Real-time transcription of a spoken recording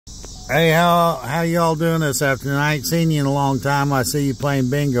Hey, how y'all doing this afternoon? I ain't seen you in a long time. I see you playing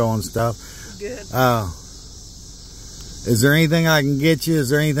bingo and stuff. Good. Is there anything I can get you? Is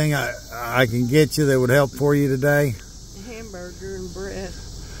there anything I can get you that would help for you today? Hamburger and bread.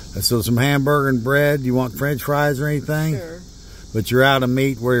 So some hamburger and bread. You want French fries or anything? Sure. But you're out of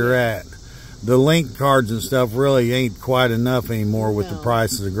meat where you're at. The link cards and stuff really ain't quite enough anymore with the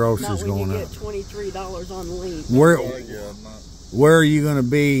prices of groceries going up. Not when you get $23 on link. Where are you going to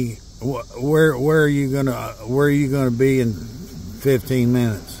be? Where are you going to be in 15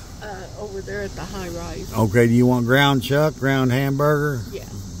 minutes? Over there at the high rise. Okay. Do you want ground chuck, ground hamburger? Yeah.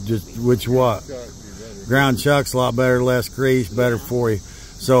 Just which what? Ground chuck's a lot better, less grease, better for you.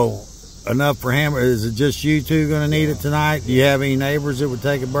 So enough for hamburger. Is it just you two going to need it tonight? Do you have any neighbors that would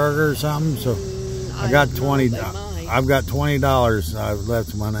take a burger or something? So I got $20. I've got $20 I've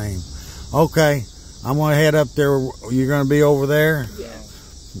left my name. Okay. I'm going to head up there. You're going to be over there? Yeah.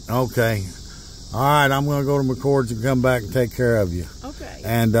 Okay. All right. I'm going to go to McCord's and come back and take care of you. Okay.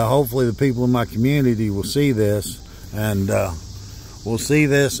 And hopefully the people in my community will see this. And we'll see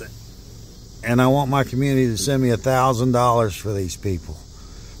this. And I want my community to send me $1,000 for these people.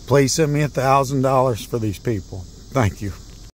 Please send me $1,000 for these people. Thank you.